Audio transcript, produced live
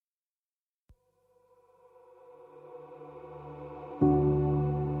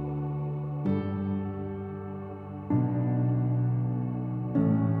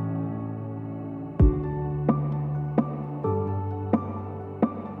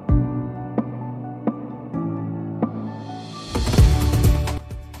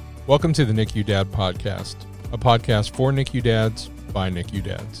Welcome to the NICU Dad Podcast, a podcast for NICU dads by NICU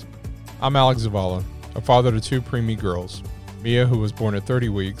dads. I'm Alex Zavala, a father to two preemie girls, Mia, who was born at 30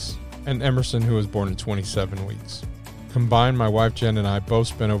 weeks, and Emerson, who was born at 27 weeks. Combined, my wife Jen and I both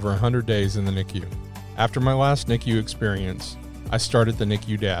spent over 100 days in the NICU. After my last NICU experience, I started the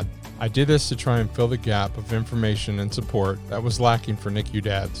NICU Dad. I did this to try and fill the gap of information and support that was lacking for NICU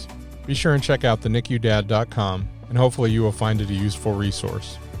dads. Be sure and check out thenicudad.com, and hopefully you will find it a useful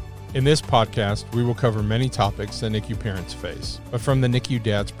resource. In this podcast, we will cover many topics that NICU parents face, but from the NICU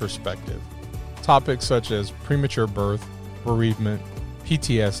dad's perspective. Topics such as premature birth, bereavement,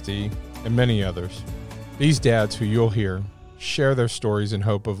 PTSD, and many others. These dads who you'll hear share their stories in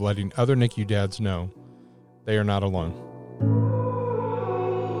hope of letting other NICU dads know they are not alone.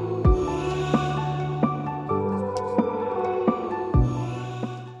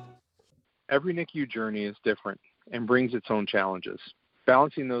 Every NICU journey is different and brings its own challenges.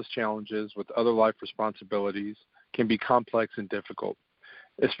 Balancing those challenges with other life responsibilities can be complex and difficult,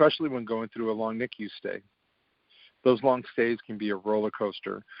 especially when going through a long NICU stay. Those long stays can be a roller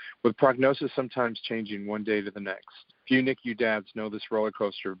coaster, with prognosis sometimes changing one day to the next. Few NICU dads know this roller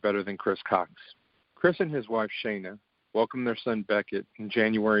coaster better than Chris Cox. Chris and his wife Shayna welcomed their son Beckett in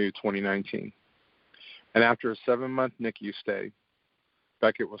January of 2019. And after a 7-month NICU stay,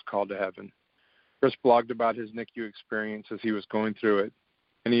 Beckett was called to heaven. Chris blogged about his NICU experience as he was going through it,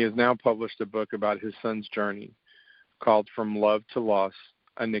 and he has now published a book about his son's journey called From Love to Loss,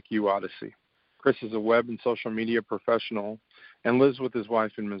 a NICU Odyssey. Chris is a web and social media professional and lives with his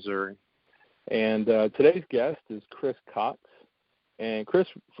wife in Missouri. And today's guest is Chris Cox. And Chris,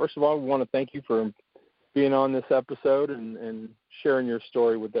 first of all, we want to thank you for being on this episode and sharing your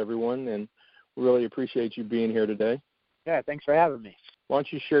story with everyone, and we really appreciate you being here today. Yeah, thanks for having me. Why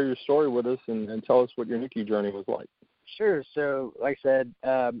don't you share your story with us and tell us what your NICU journey was like? Sure. So, like I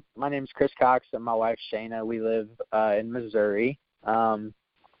said, my name is Chris Cox and my wife Shayna. We live in Missouri. Our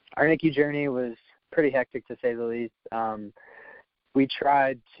NICU journey was pretty hectic, to say the least. We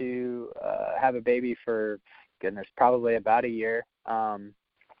tried to have a baby for, probably about a year.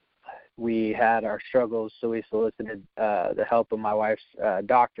 We had our struggles, so we solicited the help of my wife's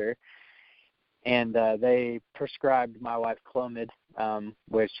doctor. And they prescribed my wife Clomid,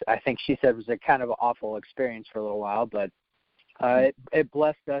 which I think she said was a kind of awful experience for a little while, but it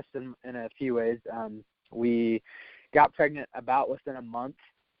blessed us in a few ways. We got pregnant about within a month,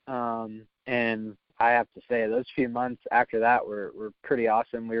 and I have to say those few months after that were pretty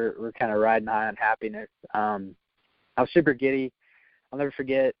awesome. We were kind of riding high on happiness. I was super giddy. I'll never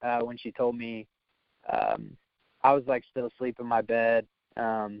forget when she told me I was like still asleep in my bed.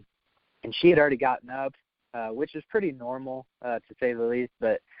 And she had already gotten up, which is pretty normal, to say the least,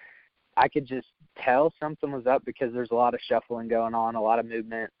 but I could just tell something was up because there's a lot of shuffling going on, a lot of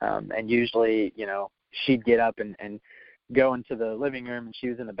movement, and usually, she'd get up and go into the living room, and she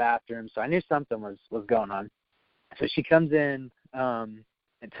was in the bathroom, so I knew something was going on. So she comes in and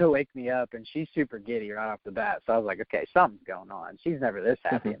to wake me up, and she's super giddy right off the bat, so I was like, okay, something's going on. She's never this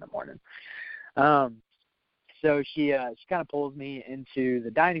happy in the morning. So she kind of pulls me into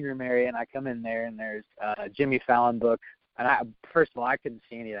the dining room area, and I come in there, and there's a Jimmy Fallon book. And first of all, I couldn't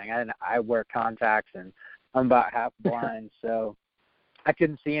see anything. I wear contacts, and I'm about half blind, so I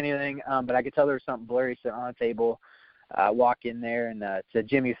couldn't see anything. But I could tell there was something blurry sitting on a table. I walk in there, and it's a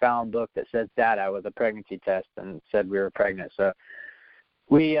Jimmy Fallon book that says Dada with a pregnancy test, and said we were pregnant. So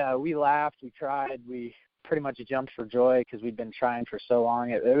we laughed, we tried, we pretty much jumped for joy because we'd been trying for so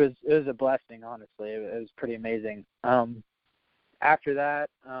long. It was a blessing, honestly. It was pretty amazing. After that,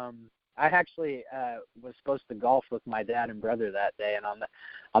 I actually was supposed to golf with my dad and brother that day, and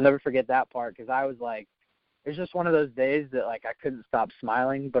I'll never forget that part because I was like, it was just one of those days that like I couldn't stop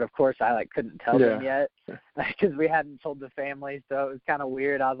smiling, but of course I like couldn't tell them yet because we hadn't told the family, so it was kind of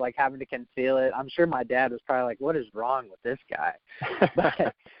weird. I was like having to conceal it. I'm sure my dad was probably like, "What is wrong with this guy?"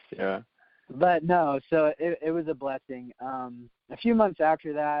 But, yeah. But no, so it was a blessing. A few months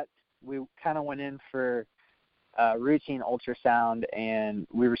after that, we kind of went in for routine ultrasound, and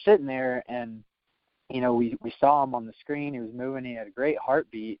we were sitting there, and, we saw him on the screen. He was moving. He had a great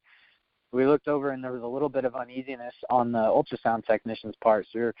heartbeat. We looked over, and there was a little bit of uneasiness on the ultrasound technician's part,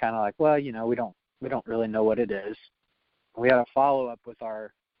 so we were kind of like, well, we don't really know what it is. We had a follow-up with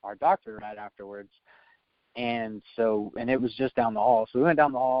our doctor right afterwards, and it was just down the hall. So we went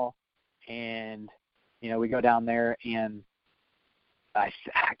down the hall, and, we go down there, and I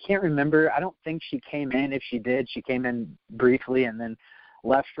can't remember. I don't think she came in. If she did, she came in briefly and then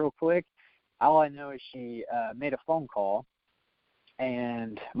left real quick. All I know is she made a phone call,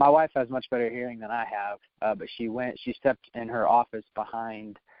 and my wife has much better hearing than I have, but she stepped in her office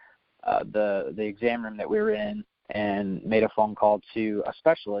behind the exam room that we were in and made a phone call to a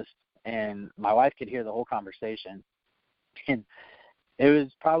specialist, and my wife could hear the whole conversation. And it was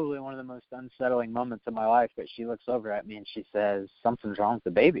probably one of the most unsettling moments of my life, but she looks over at me and she says, "Something's wrong with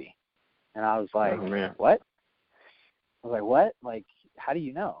the baby." And I was like, "Oh, what? I was like, what? Like, how do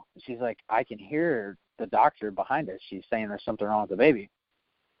you know? And she's like, "I can hear the doctor behind us. She's saying there's something wrong with the baby."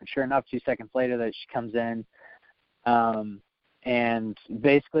 And sure enough, 2 seconds later that she comes in, and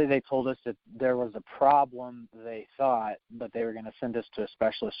basically they told us that there was a problem, they thought, but they were going to send us to a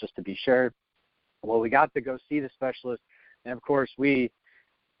specialist just to be sure. Well, we got to go see the specialist, and of course we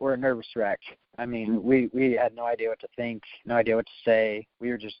were a nervous wreck. I mean, we had no idea what to think, no idea what to say. We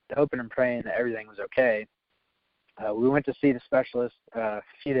were just hoping and praying that everything was okay. We went to see the specialist a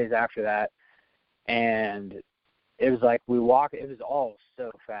few days after that, and it was like it was all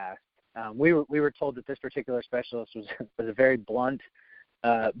so fast. We were told that this particular specialist was a very blunt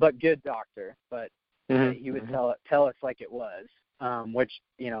but good doctor, but he would tell us like it was, which,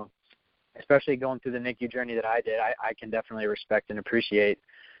 especially going through the NICU journey that I did, I can definitely respect and appreciate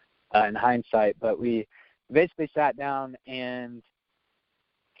in hindsight. But we basically sat down and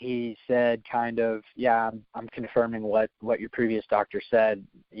he said kind of, "Yeah, I'm confirming what your previous doctor said.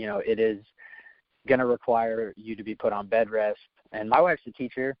 It is going to require you to be put on bed rest." And my wife's a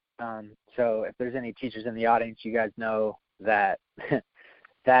teacher, so if there's any teachers in the audience, you guys know that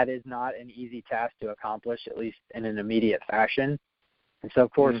that is not an easy task to accomplish, at least in an immediate fashion. And so,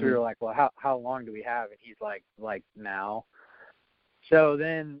 of course, we were like, "Well, how long do we have?" And he's like now. So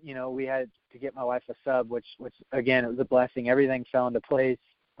then, we had to get my wife a sub, which again, it was a blessing. Everything fell into place.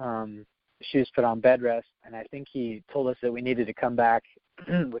 She was put on bed rest, and I think he told us that we needed to come back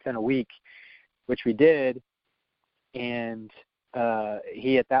within a week, which we did. And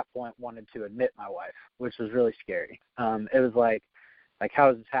he at that point wanted to admit my wife, which was really scary. It was like,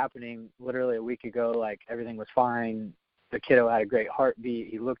 how is this happening? Literally a week ago, like everything was fine. The kiddo had a great heartbeat.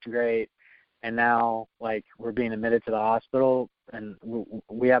 He looked great. And now, like, we're being admitted to the hospital, and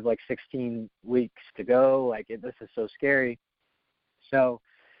we have, 16 weeks to go. Like, this is so scary. So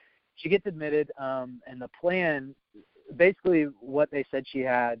she gets admitted, and the plan, basically what they said she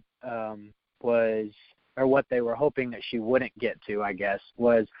had was, or what they were hoping that she wouldn't get to, I guess,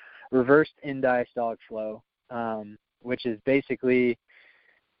 was reversed end-diastolic flow, which is basically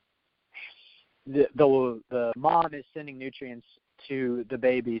the mom is sending nutrients to the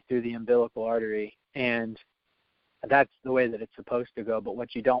baby through the umbilical artery, and that's the way that it's supposed to go. But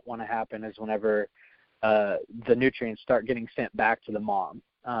what you don't want to happen is whenever the nutrients start getting sent back to the mom.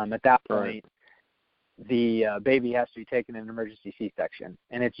 At that point, the baby has to be taken in an emergency C-section,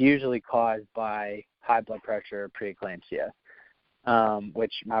 and it's usually caused by high blood pressure or preeclampsia,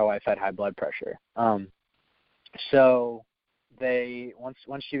 which my wife had high blood pressure. So they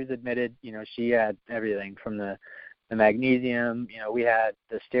once she was admitted, she had everything from the magnesium, we had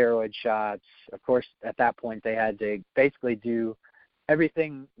the steroid shots. Of course, at that point, they had to basically do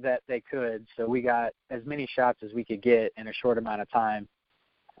everything that they could. So we got as many shots as we could get in a short amount of time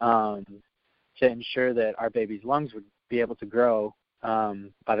to ensure that our baby's lungs would be able to grow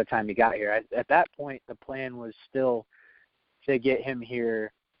by the time he got here. At that point, the plan was still to get him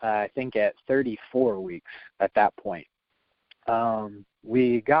here, I think, at 34 weeks at that point.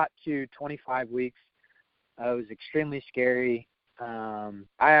 We got to 25 weeks. It was extremely scary. I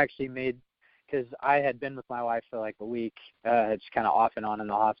actually because I had been with my wife for a week, just kind of off and on in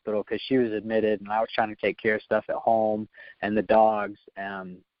the hospital because she was admitted, and I was trying to take care of stuff at home and the dogs.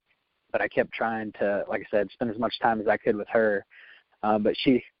 But I kept trying to, like I said, spend as much time as I could with her. But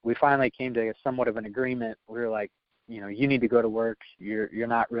we finally came to somewhat of an agreement. We were like, you need to go to work. You're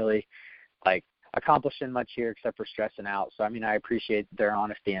not really accomplishing much here except for stressing out. So, I appreciate their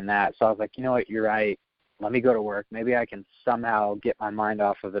honesty in that. So I was like, you know what, you're right. Let me go to work. Maybe I can somehow get my mind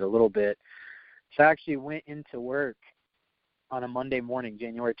off of it a little bit. So I actually went into work on a Monday morning,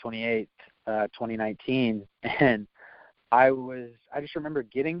 January 28th, 2019, and I just remember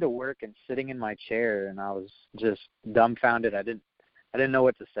getting to work and sitting in my chair, and I was just dumbfounded. I didn't know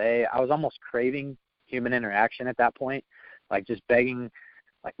what to say. I was almost craving human interaction at that point, just begging,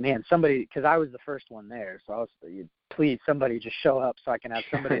 man, somebody, because I was the first one there, so I was, please, somebody just show up so I can have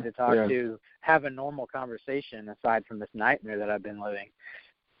somebody to talk to, have a normal conversation aside from this nightmare that I've been living.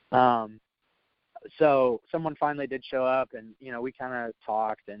 So someone finally did show up, and, we kind of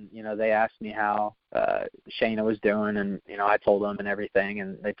talked, and, they asked me how Shayna was doing, and, I told them and everything,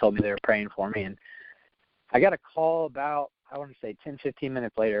 and they told me they were praying for me. And I got a call about, I want to say 10, 15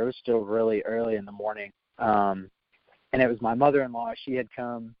 minutes later. It was still really early in the morning. And it was my mother-in-law. She had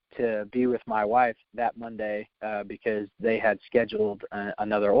come to be with my wife that Monday because they had scheduled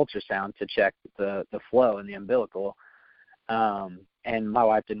another ultrasound to check the flow in the umbilical. And my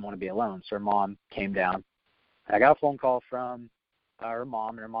wife didn't want to be alone, so her mom came down. I got a phone call from her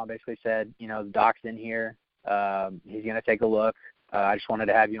mom, and her mom basically said, the doc's in here. He's going to take a look. I just wanted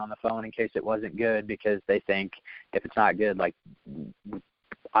to have you on the phone in case it wasn't good, because they think if it's not good,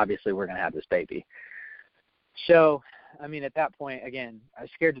 obviously we're going to have this baby. So, at that point, again, I was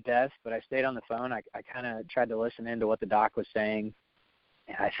scared to death, but I stayed on the phone. I kind of tried to listen into what the doc was saying.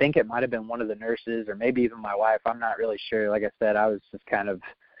 And I think it might have been one of the nurses or maybe even my wife. I'm not really sure. Like I said, I was just kind of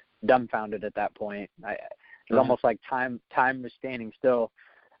dumbfounded at that point. It was almost like time was standing still.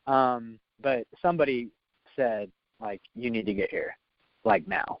 But somebody said, you need to get here,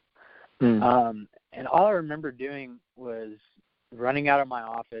 now. And all I remember doing was running out of my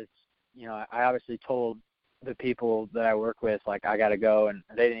office. I obviously told the people that I work with, I got to go, and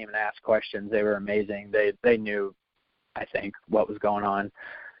they didn't even ask questions. They were amazing. They knew, I think, what was going on.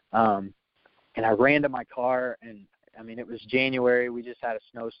 And I ran to my car, and, it was January. We just had a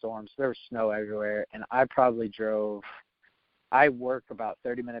snowstorm, so there was snow everywhere. And I work about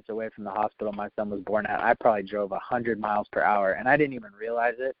 30 minutes away from the hospital my son was born at. I probably drove 100 miles per hour, and I didn't even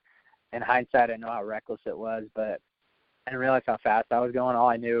realize it. In hindsight, I know how reckless it was, but I didn't realize how fast I was going. All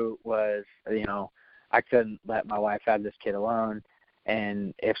I knew was, I couldn't let my wife have this kid alone.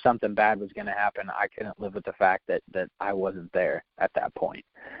 And if something bad was going to happen, I couldn't live with the fact that I wasn't there at that point.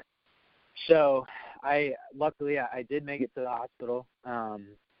 So luckily I did make it to the hospital.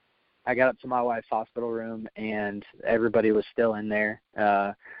 I got up to my wife's hospital room, and everybody was still in there.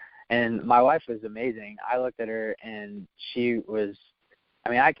 And my wife was amazing. I looked at her, and she was,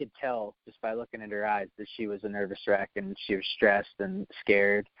 I could tell just by looking at her eyes that she was a nervous wreck, and she was stressed and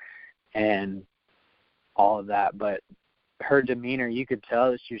scared and all of that. But her demeanor, you could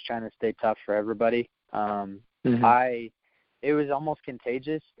tell that she was trying to stay tough for everybody. It was almost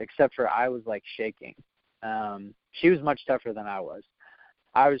contagious, except for I was shaking. She was much tougher than I was.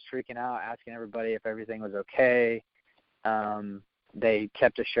 I was freaking out, asking everybody if everything was okay. They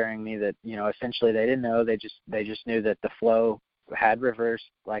kept assuring me that, essentially they didn't know. They just knew that the flow had reversed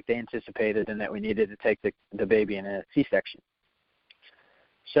like they anticipated, and that we needed to take the baby in a C-section.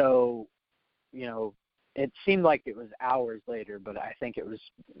 So, it seemed like it was hours later, but I think it was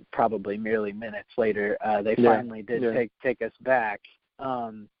probably merely minutes later. They finally did take us back,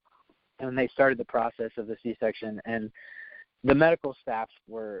 and they started the process of the C-section. And the medical staff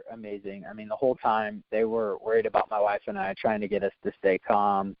were amazing. The whole time they were worried about my wife and I, trying to get us to stay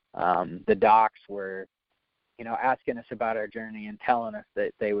calm. The docs were, asking us about our journey and telling us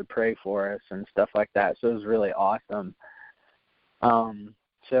that they would pray for us and stuff like that. So it was really awesome.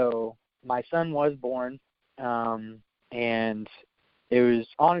 So my son was born, and it was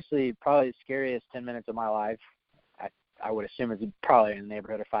honestly probably the scariest 10 minutes of my life. I would assume it's probably in the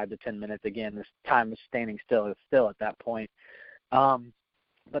neighborhood of 5 to 10 minutes. Again, this time was standing still at that point.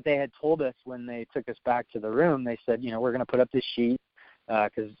 But they had told us when they took us back to the room, they said, we're going to put up this sheet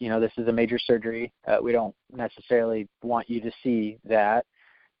because, this is a major surgery. We don't necessarily want you to see that.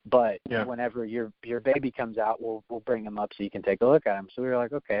 But whenever your baby comes out, we'll bring him up so you can take a look at him. So we were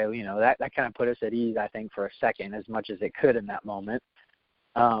like, okay, that kind of put us at ease, I think, for a second, as much as it could in that moment.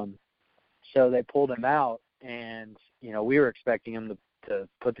 So they pulled him out, and, we were expecting him to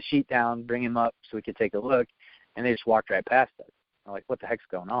put the sheet down, bring him up so we could take a look, and they just walked right past us. I'm like, what the heck's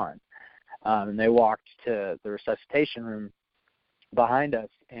going on? And they walked to the resuscitation room behind us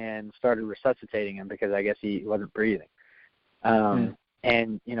and started resuscitating him because I guess he wasn't breathing.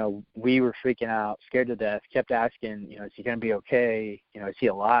 And, we were freaking out, scared to death, kept asking, is he going to be okay? Is he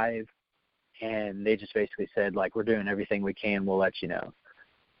alive? And they just basically said, we're doing everything we can. We'll let you know.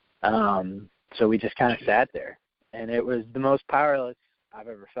 So we just kind of sat there, and it was the most powerless I've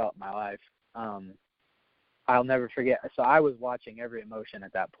ever felt in my life. I'll never forget. So I was watching every emotion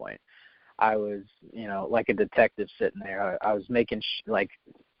at that point. I was, like a detective sitting there. I was making,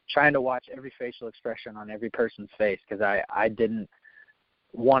 trying to watch every facial expression on every person's face, because I didn't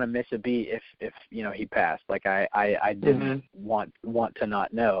want to miss a beat if he passed. I didn't want to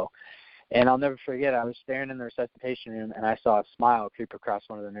not know. And I'll never forget, I was staring in the resuscitation room, and I saw a smile creep across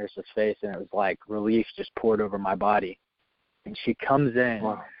one of the nurses' face, and it was like relief just poured over my body. And she comes in,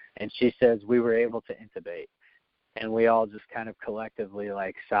 and she says, we were able to intubate. And we all just kind of collectively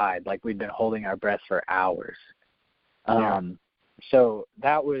sighed, like we'd been holding our breath for hours. So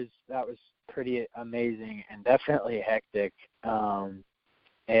that was pretty amazing and definitely hectic.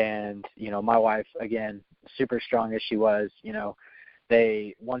 And, my wife, again, super strong as she was,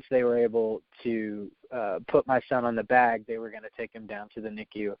 once they were able to put my son on the bag, they were going to take him down to the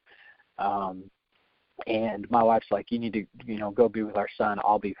NICU. And my wife's like, you need to, go be with our son.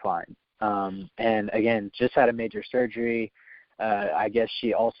 I'll be fine. And again, just had a major surgery. I guess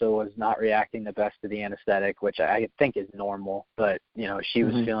she also was not reacting the best to the anesthetic, which I think is normal. But, she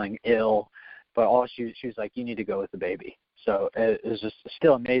was feeling ill. But she was like, you need to go with the baby. So it was just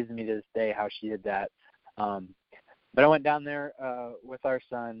still amazing me to this day how she did that. But I went down there with our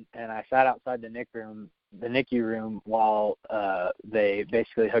son, and I sat outside the NICU room while they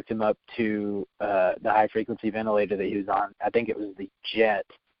basically hooked him up to the high-frequency ventilator that he was on. I think it was the jet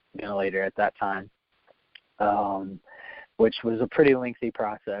ventilator at that time, which was a pretty lengthy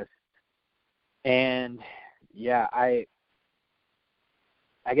process. And, yeah, I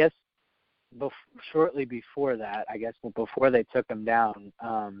guess shortly before that, before they took him down,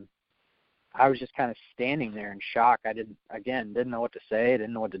 I was just kind of standing there in shock. I didn't know what to say. I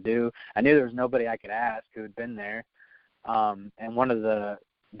didn't know what to do. I knew there was nobody I could ask who had been there. And one of the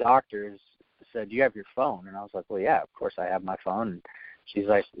doctors said, "Do you have your phone?" And I was like, "Well, yeah, of course I have my phone." And she's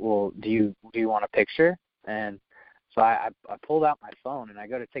like, "Well, do you want a picture?" And so I pulled out my phone, and I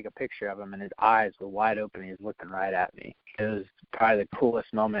go to take a picture of him, and his eyes were wide open. He was looking right at me. It was probably the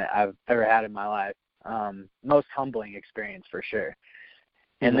coolest moment I've ever had in my life. Most humbling experience for sure.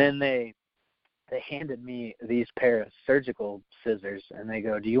 And then they handed me these pair of surgical scissors, and they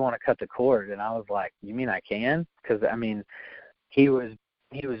go, "Do you want to cut the cord?" And I was like, "You mean I can?" Because, he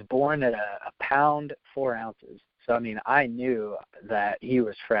was born at a pound, 4 ounces. So, I knew that he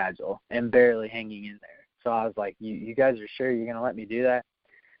was fragile and barely hanging in there. So I was like, you guys are sure you're going to let me do that?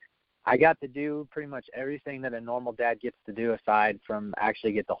 I got to do pretty much everything that a normal dad gets to do aside from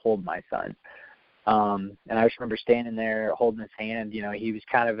actually get to hold my son. And I just remember standing there holding his hand. He was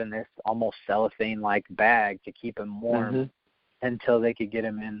kind of in this almost cellophane-like bag to keep him warm until they could get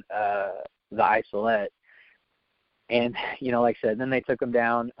him in the isolette. And, like I said, then they took him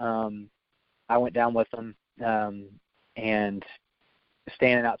down. I went down with them and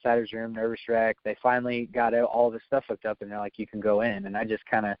standing outside his room, nervous wreck. They finally got all this stuff hooked up, and they're like, "You can go in." And I just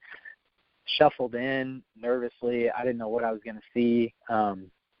kind of shuffled in nervously. I didn't know what I was going to see.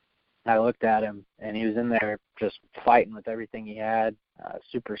 I looked at him, and he was in there just fighting with everything he had,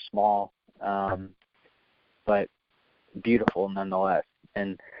 super small, but beautiful nonetheless.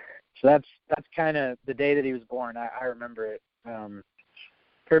 And so that's kind of the day that he was born. I remember it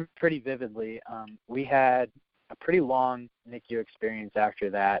pretty vividly. We had a pretty long NICU experience after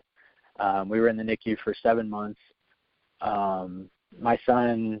that. We were in the NICU for 7 months. My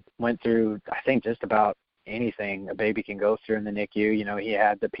son went through, I think, just about anything a baby can go through in the NICU. He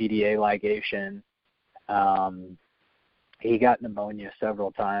had the PDA ligation. He got pneumonia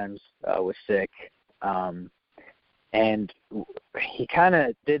several times, was sick. And he kind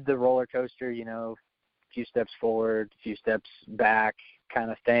of did the roller coaster, a few steps forward, a few steps back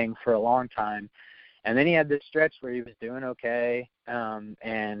kind of thing for a long time. And then he had this stretch where he was doing okay. And,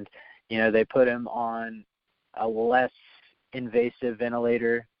 they put him on a less invasive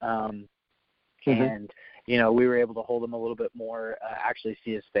ventilator. And, we were able to hold him a little bit more, actually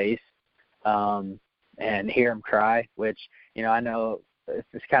see his face and hear him cry, which, I know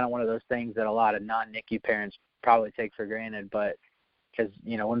it's kind of one of those things that a lot of non-NICU parents probably take for granted. But because,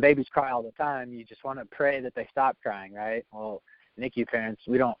 when babies cry all the time, you just want to pray that they stop crying, right? Well, NICU parents,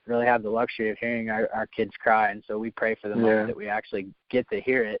 we don't really have the luxury of hearing our kids cry, and so we pray for the moment that we actually get to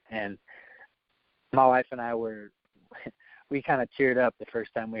hear it. And my wife and I we kind of teared up the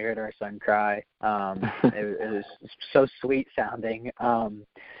first time we heard our son cry. It was so sweet sounding.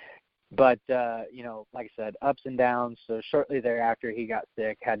 But, like I said, ups and downs. So shortly thereafter, he got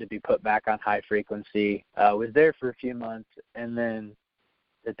sick, had to be put back on high frequency, was there for a few months, and then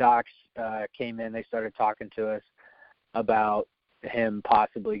the docs came in. They started talking to us about him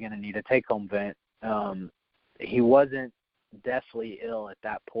possibly going to need a take-home vent. He wasn't deathly ill at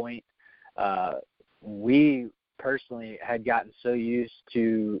that point. We personally had gotten so used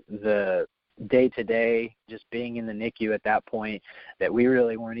to the day-to-day just being in the NICU at that point that we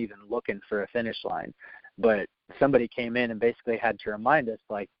really weren't even looking for a finish line. But somebody came in and basically had to remind us,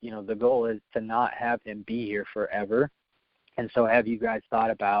 the goal is to not have him be here forever. And so have you guys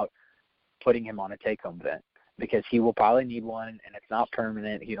thought about putting him on a take-home vent? Because he will probably need one, and it's not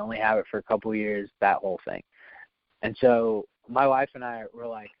permanent. He'd only have it for a couple of years, that whole thing. And so my wife and I were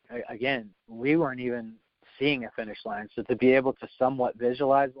like, again, we weren't even seeing a finish line. So to be able to somewhat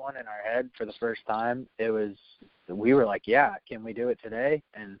visualize one in our head for the first time, we were like, yeah, can we do it today?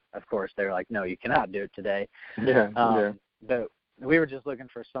 And, of course, they were like, no, you cannot do it today. But we were just looking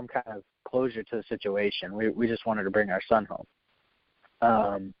for some kind of closure to the situation. We just wanted to bring our son home.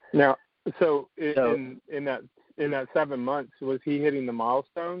 Now, so in that 7 months, was he hitting the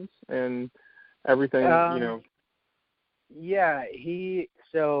milestones and everything? Yeah,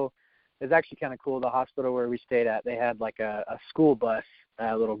 so it was actually kind of cool. The hospital where we stayed at, they had like a school bus,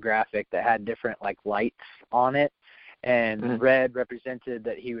 a little graphic that had different like lights on it, and red represented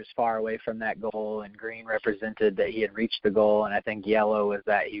that he was far away from that goal, and green represented that he had reached the goal, and I think yellow was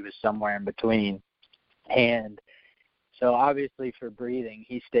that he was somewhere in between. And so obviously for breathing,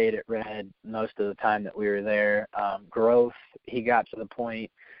 he stayed at red most of the time that we were there. Growth, he got to the point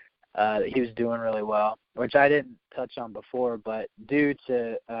that he was doing really well, which I didn't touch on before, but due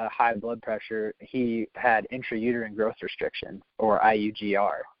to high blood pressure, he had intrauterine growth restriction, or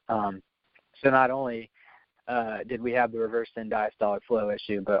IUGR. So not only did we have the reverse end diastolic flow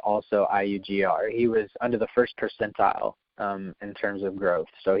issue, but also IUGR. He was under the first percentile in terms of growth,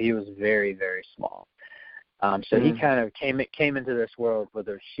 so he was very, very small. So he kind of came into this world with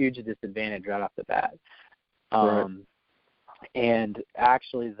a huge disadvantage right off the bat. Right. And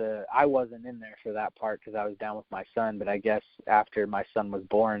actually, I wasn't in there for that part because I was down with my son. But I guess after my son was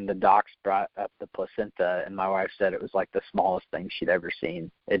born, the docs brought up the placenta, and my wife said it was like the smallest thing she'd ever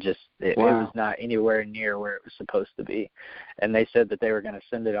seen. It was not anywhere near where it was supposed to be. And they said that they were going to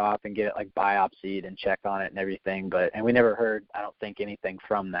send it off and get it like biopsied and check on it and everything. And we never heard, I don't think, anything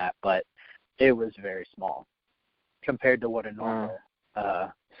from that. But it was very small compared to what a normal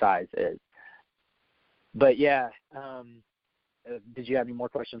size is. But yeah. Did you have any more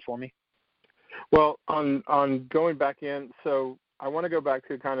questions for me? Well, on going back in, so I want to go back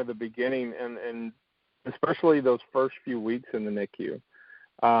to kind of the beginning and especially those first few weeks in the NICU,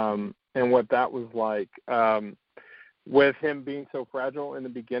 and what that was like with him being so fragile in the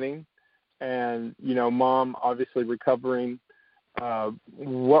beginning, and mom obviously recovering.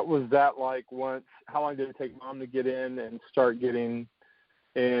 What was that like? How long did it take mom to get in and start getting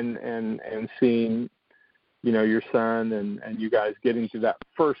in and seeing your son and you guys getting to that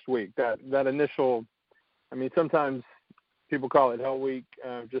first week, that initial, sometimes people call it hell week,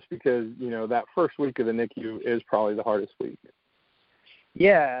 just because, that first week of the NICU is probably the hardest week.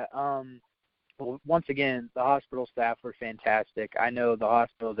 Yeah. Well, once again, the hospital staff were fantastic. I know the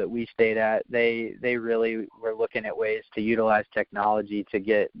hospital that we stayed at, they really were looking at ways to utilize technology to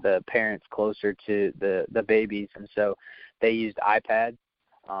get the parents closer to the babies. And so they used iPads,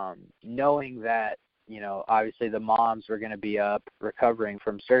 knowing that, obviously the moms were going to be up recovering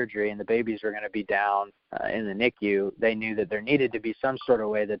from surgery and the babies were going to be down in the NICU. They knew that there needed to be some sort of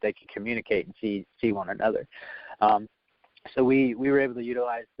way that they could communicate and see one another. So we were able to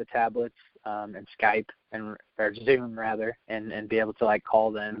utilize the tablets and Skype or Zoom rather, and be able to like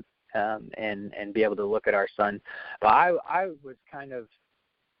call them and be able to look at our son. But I was kind of,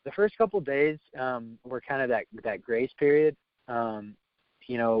 the first couple of days were kind of that grace period.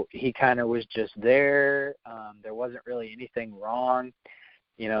 He kind of was just there. There wasn't really anything wrong.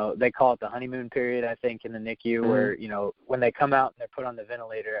 They call it the honeymoon period, I think, in the NICU, where, when they come out and they're put on the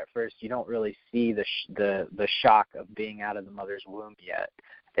ventilator at first, you don't really see the shock of being out of the mother's womb yet.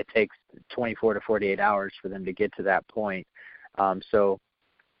 It takes 24 to 48 hours for them to get to that point. So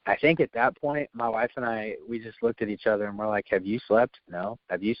I think at that point, my wife and I, we just looked at each other and we're like, have you slept? No.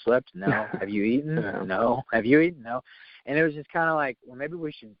 Have you slept? No. Have you eaten? No. Have you eaten? No. And it was just kind of like, well, maybe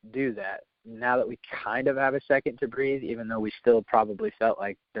we should do that now that we kind of have a second to breathe, even though we still probably felt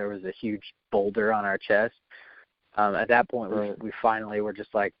like there was a huge boulder on our chest. At that point, we finally were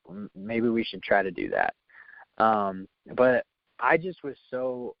just like, maybe we should try to do that. But I just was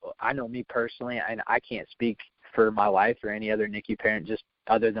I know me personally, and I can't speak for my wife or any other NICU parent just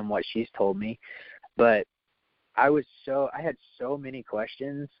other than what she's told me, but I had so many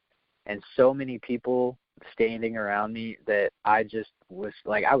questions and so many people standing around me that I just was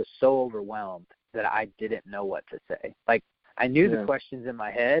like, I was so overwhelmed that I didn't know what to say. Like, I knew the questions in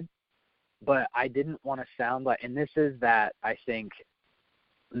my head, but I didn't want to sound like, and this is that, I think,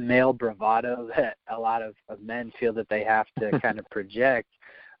 male bravado that a lot of men feel that they have to kind of project,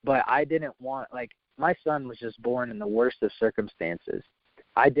 but I didn't want, like, my son was just born in the worst of circumstances.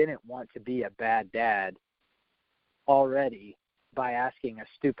 I didn't want to be a bad dad already by asking a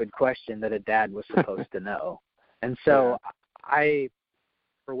stupid question that a dad was supposed to know. And so I,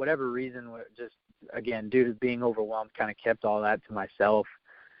 for whatever reason, just, again, due to being overwhelmed, kind of kept all that to myself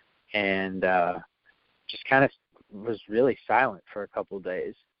and just kind of was really silent for a couple of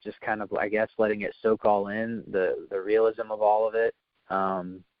days, just kind of, I guess, letting it soak all in, the realism of all of it.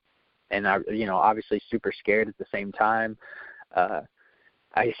 And I, obviously super scared at the same time.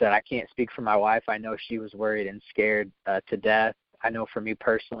 Like I said, I can't speak for my wife. I know she was worried and scared to death. I know for me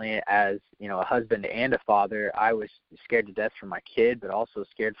personally, as, a husband and a father, I was scared to death for my kid, but also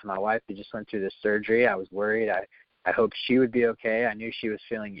scared for my wife who just went through this surgery. I was worried. I hoped she would be okay. I knew she was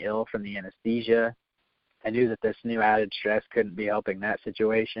feeling ill from the anesthesia. I knew that this new added stress couldn't be helping that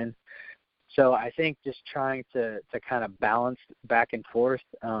situation. So I think just trying to kind of balance back and forth.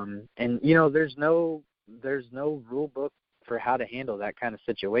 And, there's no rule book for how to handle that kind of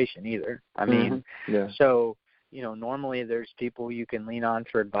situation either. I mean, so, normally there's people you can lean on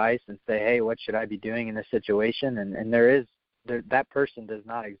for advice and say, hey, what should I be doing in this situation? And that person does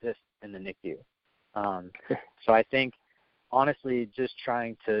not exist in the NICU. So I think, honestly, just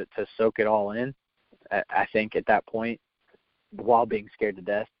trying to soak it all in, I think at that point, while being scared to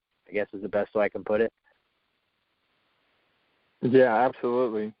death, I guess is the best way I can put it. Yeah,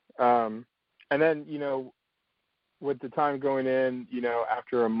 absolutely. And then, with the time going in,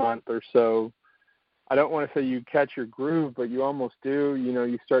 after a month or so, I don't want to say you catch your groove, but you almost do.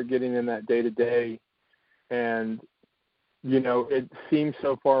 You start getting in that day-to-day, and, it seems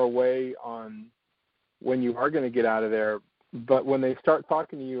so far away on when you are going to get out of there. But when they start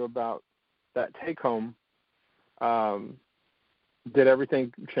talking to you about that take-home, did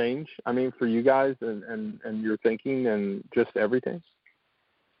everything change? I mean, for you guys and your thinking and just everything?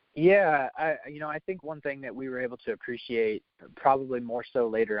 Yeah, I think one thing that we were able to appreciate, probably more so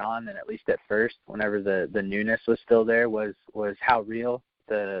later on than at least at first, whenever the newness was still there, was how real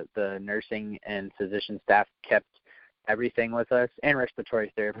the nursing and physician staff kept everything with us, and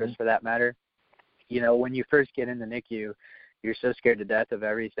respiratory therapists for that matter. When you first get in the NICU, you're so scared to death of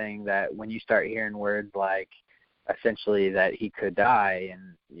everything that when you start hearing words like essentially that he could die,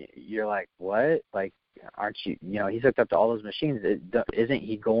 and you're like, what? Like, aren't you, he's hooked up to all those machines. Isn't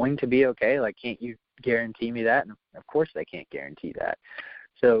he going to be okay? Like, can't you guarantee me that? And of course they can't guarantee that.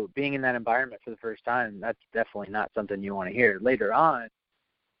 So being in that environment for the first time, that's definitely not something you want to hear. Later on,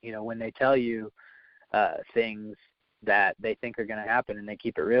 when they tell you things that they think are going to happen and they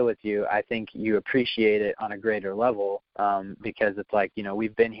keep it real with you, I think you appreciate it on a greater level, because it's like,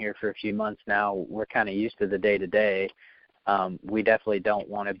 we've been here for a few months now. We're kind of used to the day-to-day. We definitely don't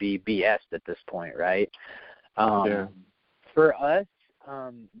want to be BS'd at this point, right? For us,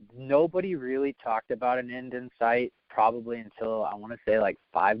 nobody really talked about an end in sight probably until, I want to say, like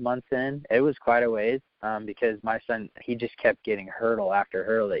 5 months in. It was quite a ways, because my son, he just kept getting hurdle after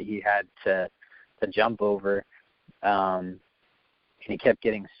hurdle that he had to jump over. And he kept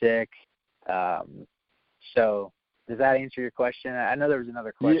getting sick. So does that answer your question? I know there was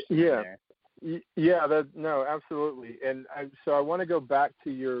another question there. Yeah, no, absolutely. And so I want to go back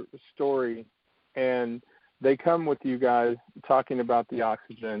to your story, and they come with you guys talking about the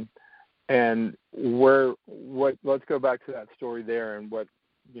oxygen, and let's go back to that story there, and what,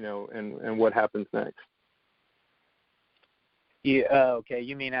 and what happens next. Okay,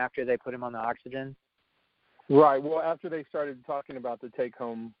 you mean after they put him on the oxygen? Right. Well, after they started talking about the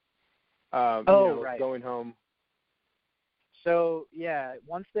take-home, right, going home. So yeah,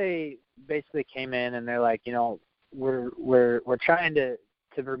 once they basically came in and they're like, we're trying to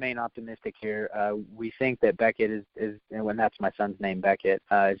remain optimistic here. We think that Beckett is, and that's my son's name, Beckett,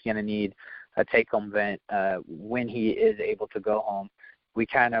 is going to need a take-home vent when he is able to go home. We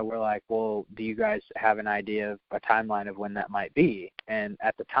kind of were like, well, do you guys have an idea of a timeline of when that might be? And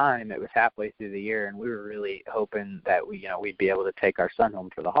at the time, it was halfway through the year, and we were really hoping that we'd be able to take our son home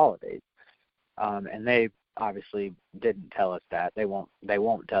for the holidays. And they obviously didn't tell us that. They won't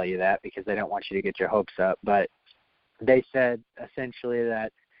tell you that because they don't want you to get your hopes up. But they said essentially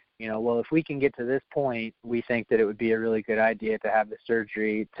that, well, if we can get to this point, we think that it would be a really good idea to have the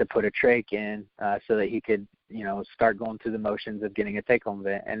surgery to put a trach in so that he could, start going through the motions of getting a take-home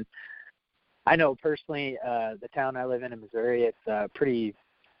vent. And I know personally, the town I live in Missouri, it's pretty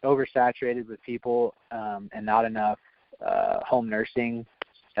oversaturated with people and not enough home nursing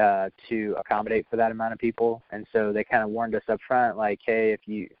to accommodate for that amount of people. And so they kind of warned us up front, like, hey,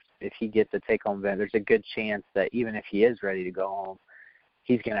 if he gets a take-home vent, there's a good chance that even if he is ready to go home,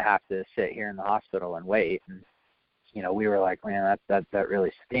 he's going to have to sit here in the hospital and wait. And, we were like, man, that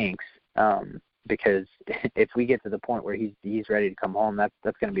really stinks. Because if we get to the point where he's ready to come home,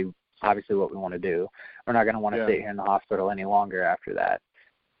 that's going to be obviously what we want to do. We're not going to want to sit here in the hospital any longer after that.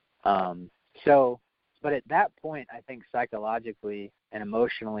 But at that point, I think psychologically and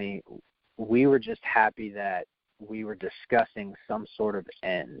emotionally, we were just happy that we were discussing some sort of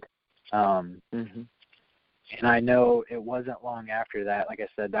end. And I know it wasn't long after that. Like I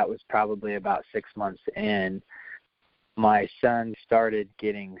said, that was probably about 6 months in. My son started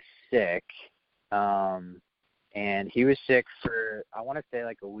getting sick. And he was sick for, I want to say,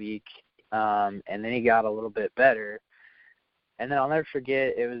 like a week. And then he got a little bit better. And then I'll never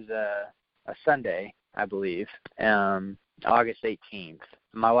forget, it was a Sunday, I believe, August 18th.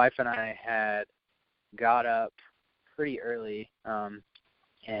 My wife and I had got up pretty early,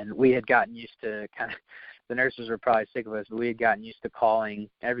 and we had gotten used to the nurses were probably sick of us, but we had gotten used to calling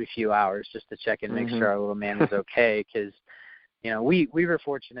every few hours just to check and make sure our little man was okay, because we were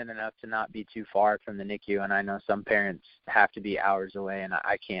fortunate enough to not be too far from the NICU, and I know some parents have to be hours away, and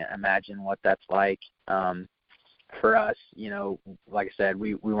I can't imagine what that's like. For us, like I said,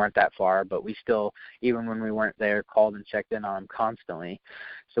 we weren't that far, but we still, even when we weren't there, called and checked in on him constantly.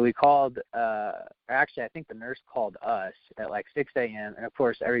 So we called, actually I think the nurse called us at like 6 a.m. And of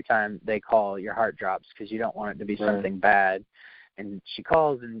course, every time they call, your heart drops because you don't want it to be something bad. And she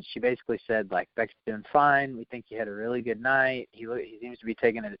calls and she basically said, like, Beckett's doing fine. We think you had a really good night. He seems to be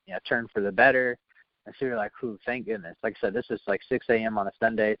taking a turn for the better. And so we were like, thank goodness. Like I said, this is like 6 a.m. on a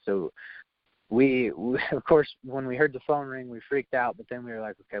Sunday, so we of course, when we heard the phone ring, we freaked out, but then we were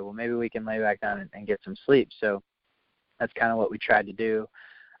like, okay, well, maybe we can lay back down and get some sleep. So that's kind of what we tried to do.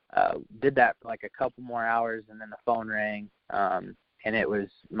 Did that for like a couple more hours, and then the phone rang, and it was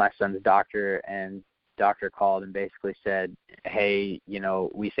my son's doctor, and doctor called and basically said, hey,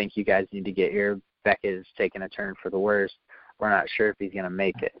 we think you guys need to get here. Beckett is taking a turn for the worst. We're not sure if he's going to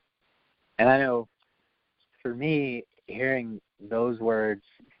make it. And I know for me, hearing those words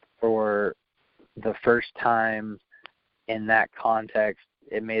for the first time in that context,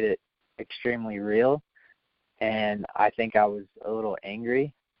 it made it extremely real. And I think I was a little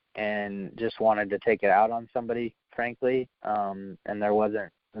angry and just wanted to take it out on somebody, frankly. And there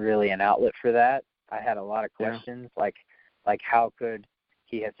wasn't really an outlet for that. I had a lot of questions, like how could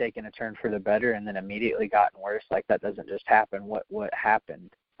he have taken a turn for the better and then immediately gotten worse? Like, that doesn't just happen. What happened?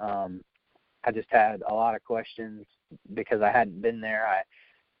 I just had a lot of questions because I hadn't been there.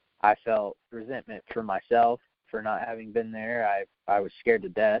 I felt resentment for myself for not having been there. I was scared to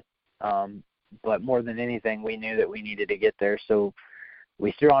death. But more than anything, we knew that we needed to get there. So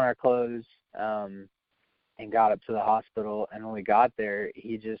we threw on our clothes and got up to the hospital. And when we got there,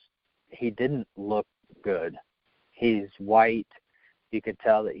 he didn't look good. He's white. You could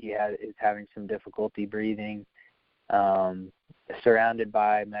tell that is having some difficulty breathing. Surrounded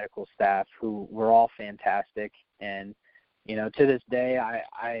by medical staff who were all fantastic. And to this day,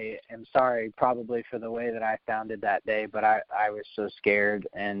 I am sorry probably for the way that I sounded that day, but I was so scared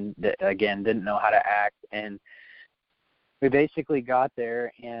and, again, didn't know how to act. And we basically got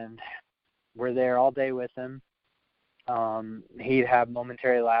there and we're there all day with him. He'd have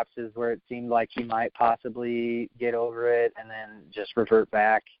momentary lapses where it seemed like he might possibly get over it and then just revert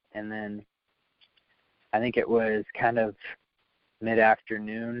back. And then I think it was kind of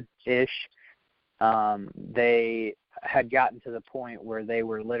mid-afternoon-ish. They had gotten to the point where they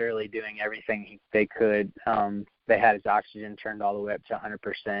were literally doing everything they could. They had his oxygen turned all the way up to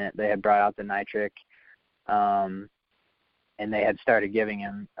 100%. They had brought out the nitric, and they had started giving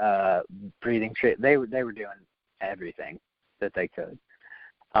him breathing treatment. They were doing everything that they could.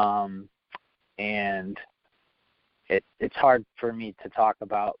 And it's hard for me to talk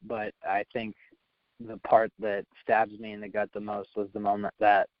about, but I think the part that stabs me in the gut the most was the moment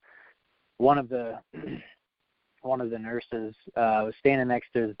that one of the nurses was standing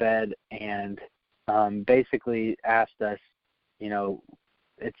next to his bed and basically asked us,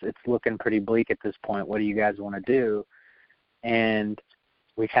 it's looking pretty bleak at this point. What do you guys want to do? And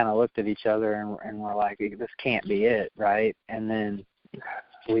we kind of looked at each other and we're like, this can't be it, right? And then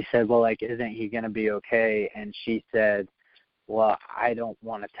we said, well, like, isn't he going to be okay? And she said, well, I don't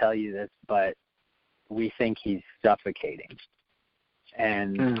want to tell you this, but we think he's suffocating.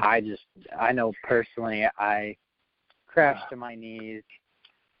 And I know personally, I crashed to my knees.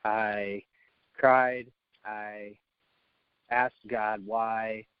 I cried. I asked God,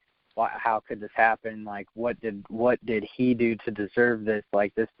 why, how could this happen? Like, what did he do to deserve this?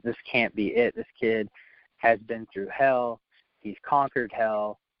 Like, this can't be it. This kid has been through hell. He's conquered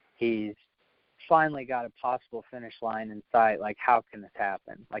hell. He's finally got a possible finish line in sight. Like, how can this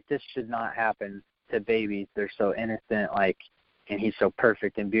happen? Like, this should not happen to babies. They're so innocent, like, and he's so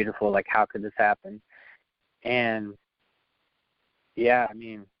perfect and beautiful. Like, how could this happen? And yeah, I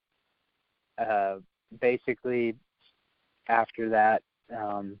mean, basically after that,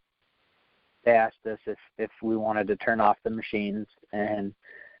 they asked us if we wanted to turn off the machines, and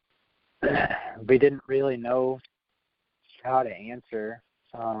we didn't really know how to answer.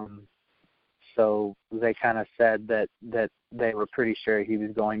 So they kind of said that they were pretty sure he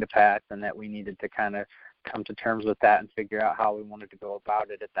was going to pass and that we needed to kind of come to terms with that and figure out how we wanted to go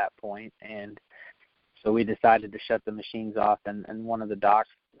about it at that point. And so we decided to shut the machines off, and one of the docs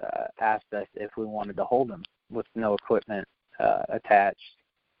asked us if we wanted to hold him with no equipment attached,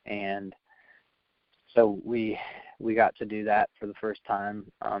 and so we got to do that for the first time.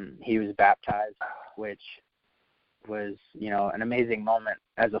 He was baptized, which was, an amazing moment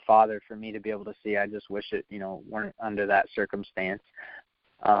as a father for me to be able to see. I just wish it, weren't under that circumstance.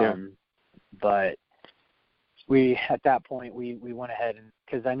 But at that point, we went ahead, and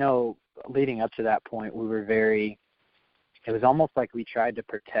because I know leading up to that point, it was almost like we tried to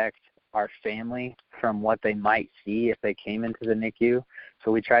protect our family from what they might see if they came into the NICU.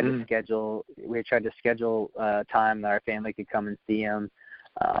 So we tried to schedule time that our family could come and see him.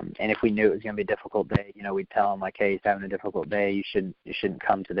 And if we knew it was going to be a difficult day, we'd tell him, like, hey, he's having a difficult day. You shouldn't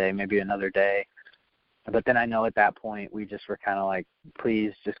come today, maybe another day. But then I know at that point we just were kind of like,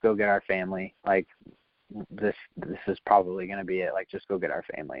 please just go get our family. Like, this is probably going to be it. Like, just go get our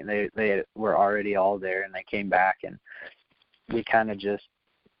family. And they were already all there, and they came back, and we kind of just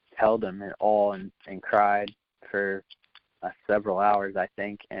held him and all and cried for several hours, I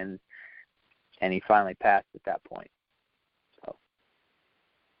think, and he finally passed at that point. So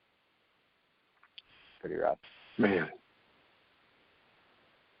pretty rough. Man.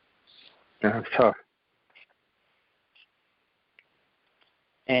 That's tough.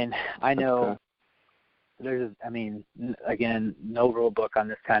 And I know again, no rule book on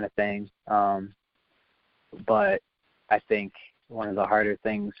this kind of thing, but I think one of the harder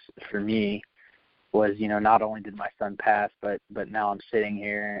things for me was, not only did my son pass, but now I'm sitting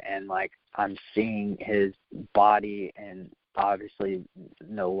here and, like, I'm seeing his body and obviously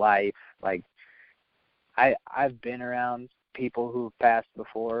no life. Like, I've been around people who've passed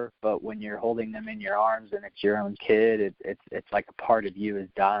before, but when you're holding them in your arms and it's your own kid, it's like a part of you is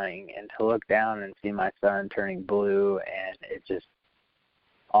dying. And to look down and see my son turning blue, and it just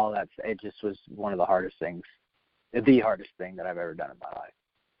was one of the hardest things, the hardest thing that I've ever done in my life.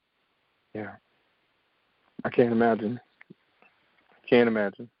 Yeah. I can't imagine.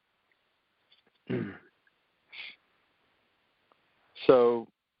 So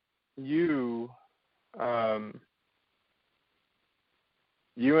you and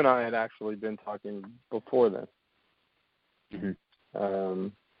I had actually been talking before then. Mm-hmm.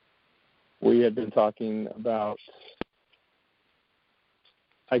 We had been talking about,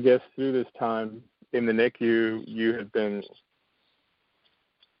 I guess, through this time in the NICU, you had been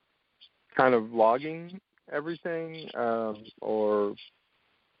kind of logging everything, or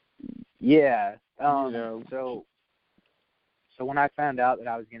yeah. So when I found out that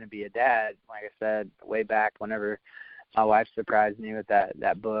I was going to be a dad, like I said, way back whenever my wife surprised me with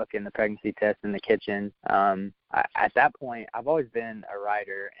that book and the pregnancy test in the kitchen, at that point, I've always been a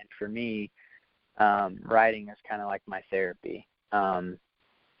writer, and for me, writing is kind of like my therapy.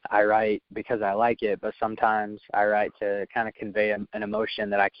 I write because I like it, but sometimes I write to kind of convey an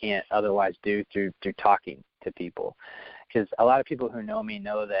emotion that I can't otherwise do through talking to people. Because a lot of people who know me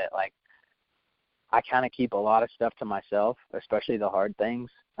know that, like, I kind of keep a lot of stuff to myself, especially the hard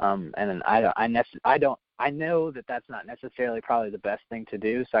things. And I know that that's not necessarily probably the best thing to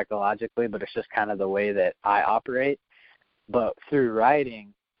do psychologically, but it's just kind of the way that I operate. But through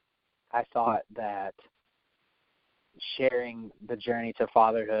writing, I thought that sharing the journey to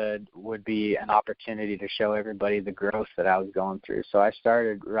fatherhood would be an opportunity to show everybody the growth that I was going through. So I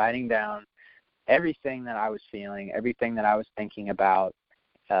started writing down everything that I was feeling, everything that I was thinking about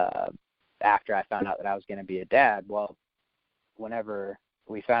after I found out that I was going to be a dad. Well, whenever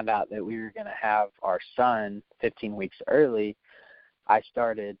we found out that we were going to have our son 15 weeks early, I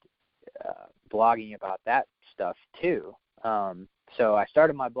started blogging about that stuff too. So I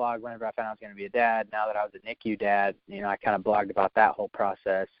started my blog whenever I found out I was going to be a dad. Now that I was a NICU dad, I kind of blogged about that whole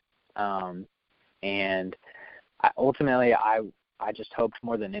process. And ultimately, I just hoped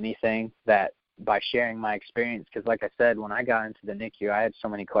more than anything that by sharing my experience, because like I said, when I got into the NICU, I had so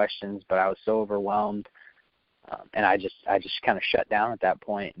many questions, but I was so overwhelmed. And I just kind of shut down at that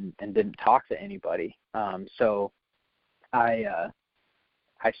point and didn't talk to anybody. So I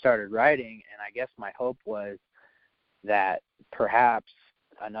started writing, and I guess my hope was that perhaps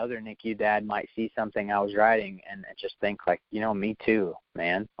another NICU dad might see something I was writing and just think, like, me too,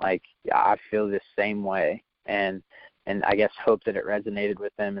 man. Like, I feel this same way, and I guess hope that it resonated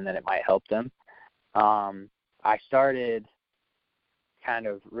with them and that it might help them. I started kind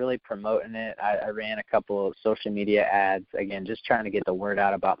of really promoting it. I ran a couple of social media ads, again, just trying to get the word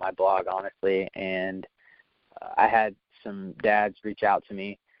out about my blog, honestly. And I had some dads reach out to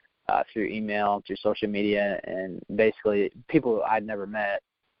me through email, through social media, and basically people I'd never met.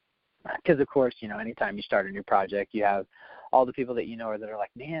 Because, of course, anytime you start a new project, you have all the people that that are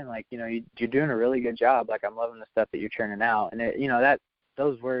like, man, like, you're doing a really good job. Like, I'm loving the stuff that you're churning out. And,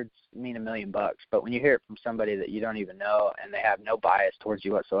 those words mean $1 million. But when you hear it from somebody that you don't even know and they have no bias towards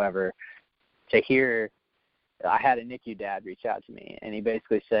you whatsoever, to hear, I had a NICU dad reach out to me, and he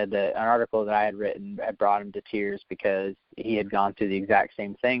basically said that an article that I had written had brought him to tears because he had gone through the exact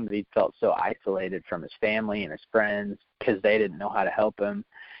same thing, but he felt so isolated from his family and his friends because they didn't know how to help him.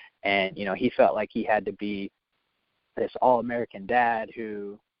 And, you know, he felt like he had to be this all-American dad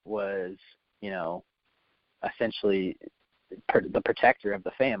who was, you know, essentially the protector of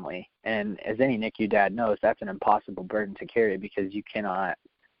the family. And as any NICU dad knows, that's an impossible burden to carry because you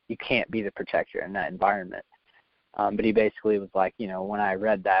can't be the protector in that environment. But he basically was like, you know, when I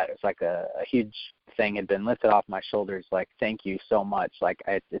read that, it was like a huge thing had been lifted off my shoulders. Like, thank you so much. Like,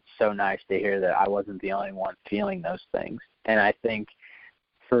 it's so nice to hear that I wasn't the only one feeling those things. And I think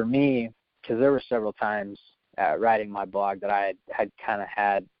for me, because there were several times writing my blog that I had kind of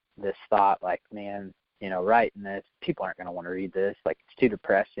had this thought, like, man, you know, writing this, people aren't going to want to read this. Like, it's too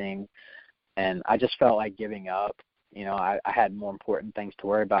depressing. And I just felt like giving up. You know, I had more important things to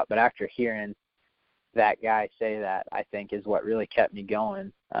worry about. But after hearing that guy say that, I think is what really kept me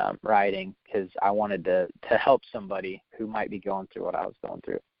going, writing, because I wanted to help somebody who might be going through what I was going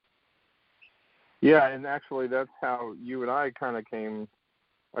through. Yeah, and actually that's how you and I kind of came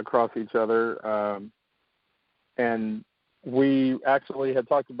across each other. And we actually had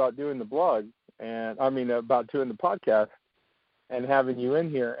talked about doing the blog, about doing the podcast and having you in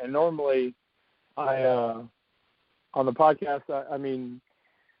here. And normally on the podcast,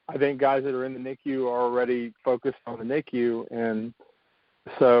 I think guys that are in the NICU are already focused on the NICU. And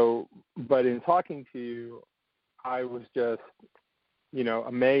so, but in talking to you, I was just, you know,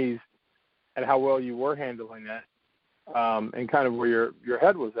 amazed at how well you were handling it, and kind of where your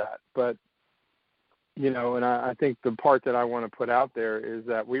head was at. But, you know, and I think the part that I want to put out there is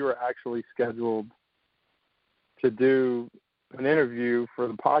that we were actually scheduled to do an interview for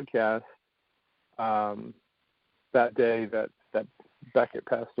the podcast that day that Beckett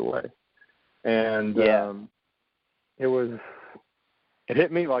passed away. And it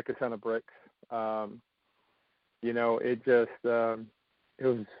hit me like a ton of bricks. You know, it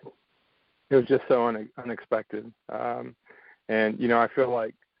was just so unexpected. And, you know, I feel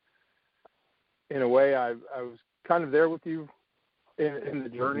like in a way I was kind of there with you in the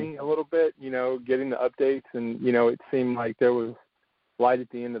journey a little bit, you know, getting the updates, and, you know, it seemed like there was light at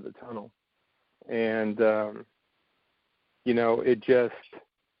the end of the tunnel. And, you know,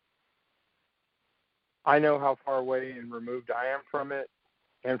 I know how far away and removed I am from it,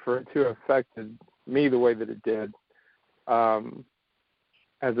 and for it to have affected me the way that it did,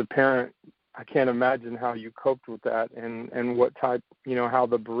 as a parent, I can't imagine how you coped with that and what type, you know, how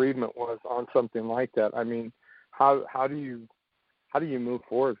the bereavement was on something like that. I mean, how do you move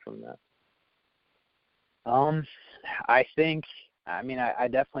forward from that? I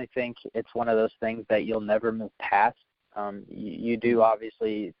definitely think it's one of those things that you'll never move past. You do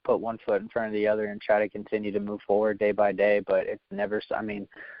obviously put one foot in front of the other and try to continue to move forward day by day, but it's never,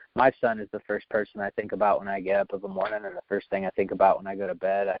 my son is the first person I think about when I get up in the morning, and the first thing I think about when I go to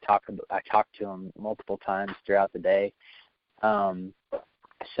bed. I talk to him multiple times throughout the day.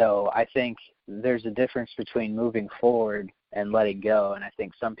 So I think there's a difference between moving forward and letting go, and I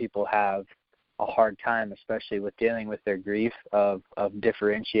think some people have a hard time, especially with dealing with their grief, of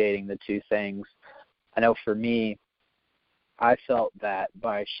differentiating the two things. I know for me, I felt that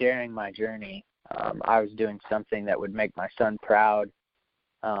by sharing my journey, I was doing something that would make my son proud.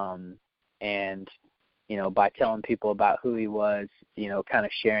 And, you know, by telling people about who he was, you know, kind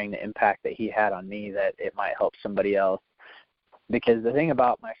of sharing the impact that he had on me, that it might help somebody else. Because the thing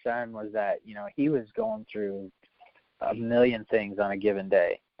about my son was that, you know, he was going through a million things on a given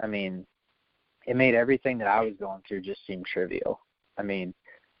day. I mean, it made everything that I was going through just seem trivial. I mean,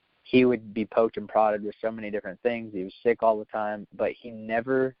 he would be poked and prodded with so many different things. He was sick all the time, but he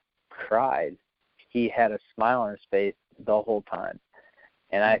never cried. He had a smile on his face the whole time.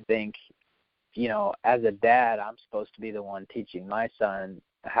 And I think, you know, as a dad, I'm supposed to be the one teaching my son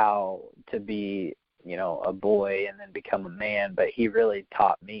how to be, you know, a boy and then become a man, but he really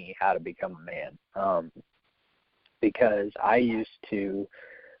taught me how to become a man, because I used to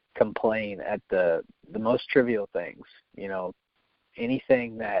complain at the most trivial things, you know,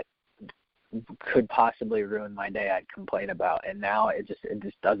 anything that could possibly ruin my day, I'd complain about. And now it just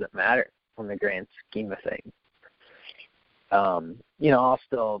doesn't matter on the grand scheme of things. You know, I'll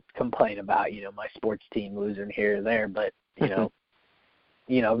still complain about, you know, my sports team losing here or there, but, you know,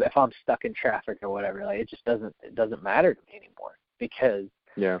 if I'm stuck in traffic or whatever, like, it doesn't matter to me anymore, because,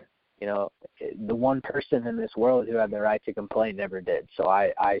 you know, the one person in this world who had the right to complain never did. So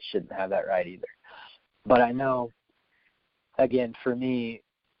I shouldn't have that right either. But I know again, for me,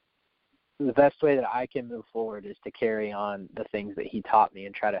 the best way that I can move forward is to carry on the things that he taught me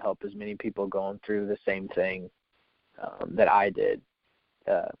and try to help as many people going through the same thing that I did.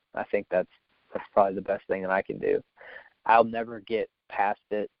 I think that's probably the best thing that I can do. I'll never get past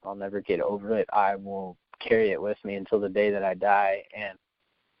it. I'll never get over it. I will carry it with me until the day that I die. And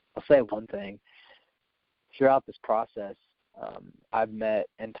I'll say one thing. Throughout this process, I've met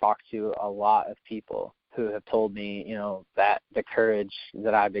and talked to a lot of people who have told me, that the courage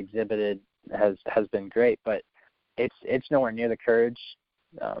that I've exhibited has been great, but it's nowhere near the courage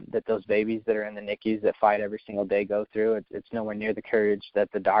that those babies that are in the NICUs that fight every single day go through. It's nowhere near the courage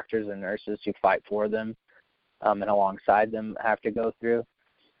that the doctors and nurses who fight for them and alongside them have to go through.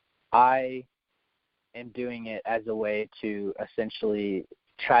 I am doing it as a way to essentially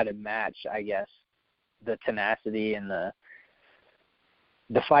try to match, I guess, the tenacity and the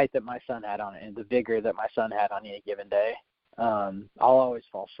fight that my son had on it and the vigor that my son had on any given day. I'll always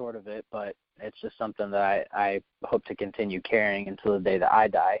fall short of it, but it's just something that I hope to continue carrying until the day that I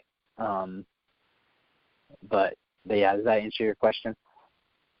die. But yeah, does that answer your question?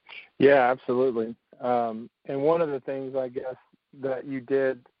 Yeah, absolutely. And one of the things, I guess, that you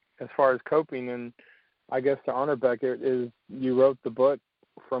did as far as coping, and I guess to honor Beckett, is you wrote the book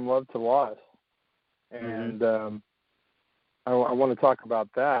From Love to Loss. And I want to talk about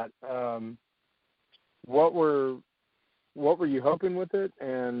that. What were you hoping with it,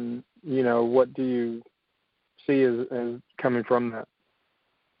 and what do you see as coming from that?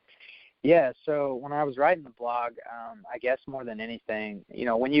 Yeah, so when I was writing the blog, I guess more than anything,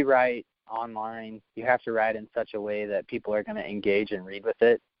 when you write online, you have to write in such a way that people are going to engage and read with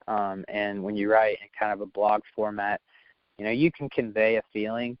it. And when you write in kind of a blog format, you can convey a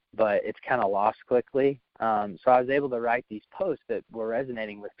feeling, but it's kind of lost quickly. So I was able to write these posts that were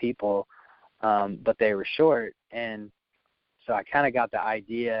resonating with people, but they were short. And so I kind of got the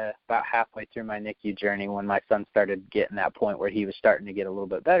idea about halfway through my NICU journey when my son started getting that point where he was starting to get a little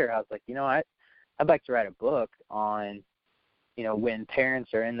bit better. I was like, I'd like to write a book on, when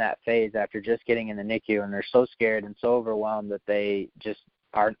parents are in that phase after just getting in the NICU and they're so scared and so overwhelmed that they just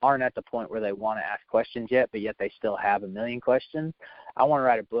aren't at the point where they want to ask questions yet, but yet they still have a million questions. I want to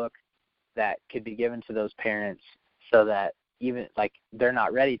write a book that could be given to those parents so that even they're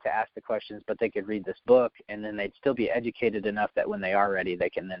not ready to ask the questions, but they could read this book and then they'd still be educated enough that when they are ready, they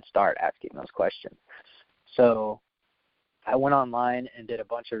can then start asking those questions. So I went online and did a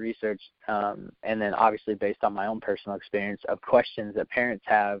bunch of research, and then obviously based on my own personal experience of questions that parents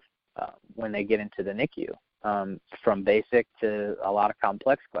have when they get into the NICU, from basic to a lot of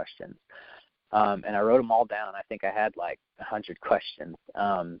complex questions. And I wrote them all down. I think I had 100 questions.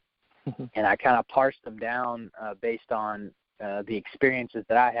 And I kind of parsed them down based on the experiences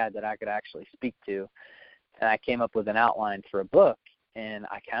that I had that I could actually speak to. And I came up with an outline for a book, and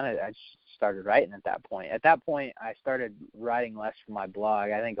I just started writing at that point. At that point, I started writing less for my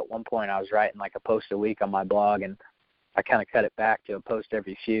blog. I think at one point I was writing a post a week on my blog, and I kind of cut it back to a post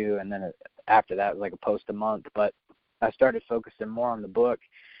every few, and then after that it was a post a month. But I started focusing more on the book.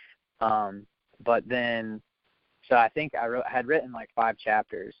 But then, so I think I had written 5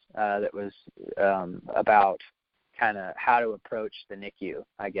 chapters that was about kind of how to approach the NICU,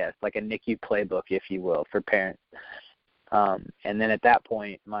 I guess, like a NICU playbook, if you will, for parents. And then at that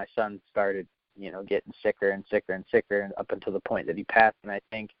point, my son started, getting sicker and sicker and sicker, and up until the point that he passed. And I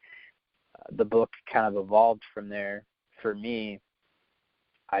think the book kind of evolved from there for me.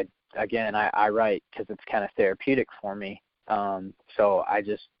 I write because it's kind of therapeutic for me. So I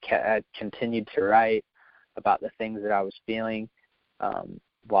just continued to write about the things that I was feeling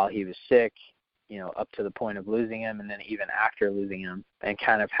while he was sick, up to the point of losing him, and then even after losing him, and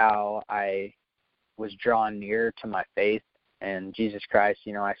kind of how I was drawn near to my faith and Jesus Christ.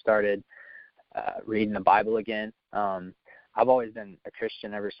 I started reading the Bible again. I've always been a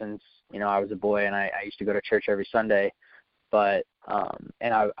Christian ever since, I was a boy, and I used to go to church every Sunday. But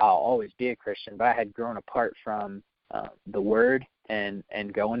and I'll always be a Christian, but I had grown apart from the Word and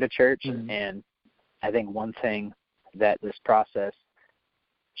going to church. Mm-hmm. And I think one thing that this process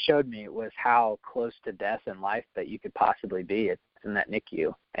showed me was how close to death and life that you could possibly be. It's in that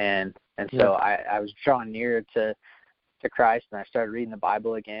NICU. And so I was drawn near to Christ, and I started reading the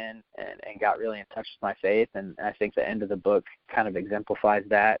Bible again and got really in touch with my faith. And I think the end of the book kind of exemplifies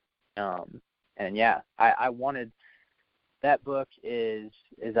that. And yeah, I wanted, that book is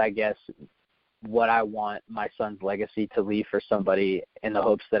I guess what I want my son's legacy to leave for somebody, in the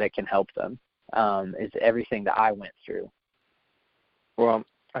hopes that it can help them, is everything that I went through. Well,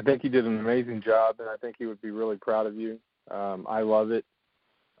 I think you did an amazing job, and I think he would be really proud of you. I love it.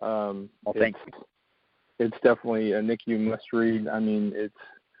 Well, thanks. it's definitely a NICU must read. I mean,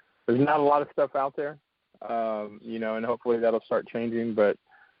 there's not a lot of stuff out there, and hopefully that'll start changing. But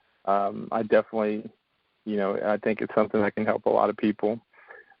I definitely, I think it's something that can help a lot of people.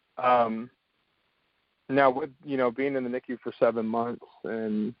 Now, with being in the NICU for 7 months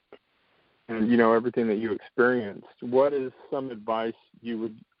and everything that you experienced, what is some advice you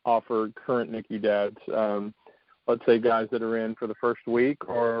would offer current NICU dads? Let's say guys that are in for the first week,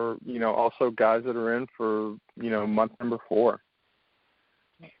 or also guys that are in for month number 4.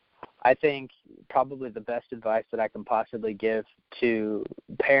 I think probably the best advice that I can possibly give to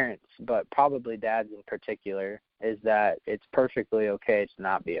parents, but probably dads in particular, is that it's perfectly okay to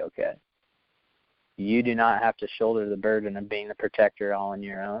not be okay. You do not have to shoulder the burden of being the protector all on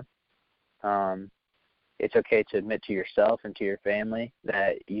your own. It's okay to admit to yourself and to your family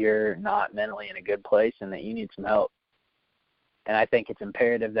that you're not mentally in a good place and that you need some help. And I think it's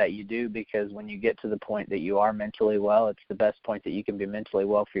imperative that you do, because when you get to the point that you are mentally well, it's the best point that you can be mentally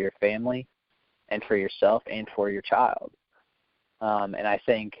well for your family and for yourself and for your child. And I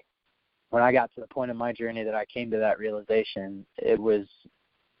think when I got to the point in my journey that I came to that realization, it was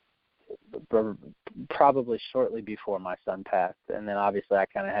probably shortly before my son passed. And then obviously I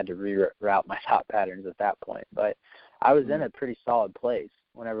kind of had to reroute my thought patterns at that point. But I was in a pretty solid place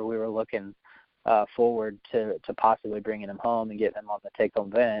whenever we were looking forward to possibly bringing him home and getting him on the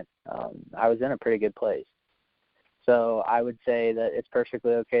take-home vent. I was in a pretty good place. So I would say that it's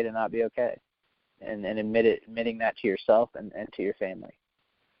perfectly okay to not be okay, and admitting that to yourself and to your family.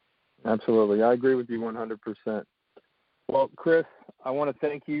 Absolutely. I agree with you 100%. Well, Chris, I want to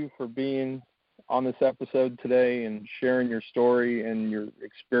thank you for being on this episode today and sharing your story and your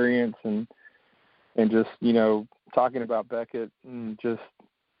experience and just, talking about Beckett, and I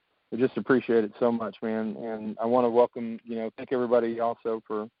just appreciate it so much, man. And I want to welcome, thank everybody also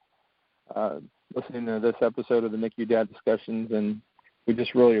for listening to this episode of the NICU Dad Discussions, and we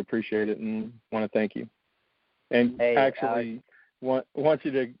just really appreciate it and want to thank you. And want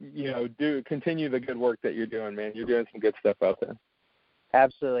you to, continue the good work that you're doing, man. You're doing some good stuff out there.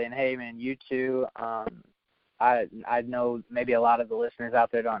 Absolutely. And hey, man, you too. I know maybe a lot of the listeners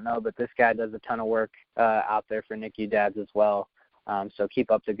out there don't know, but this guy does a ton of work out there for NICU dads as well. So keep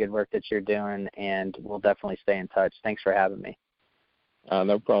up the good work that you're doing, and we'll definitely stay in touch. Thanks for having me.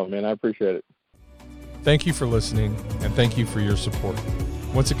 No problem, man. I appreciate it. Thank you for listening, and thank you for your support.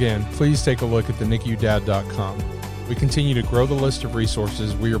 Once again, please take a look at thenicudad.com. We continue to grow the list of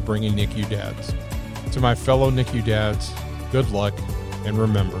resources we are bringing NICU dads. To my fellow NICU dads, good luck, and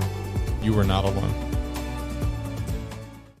remember, you are not alone.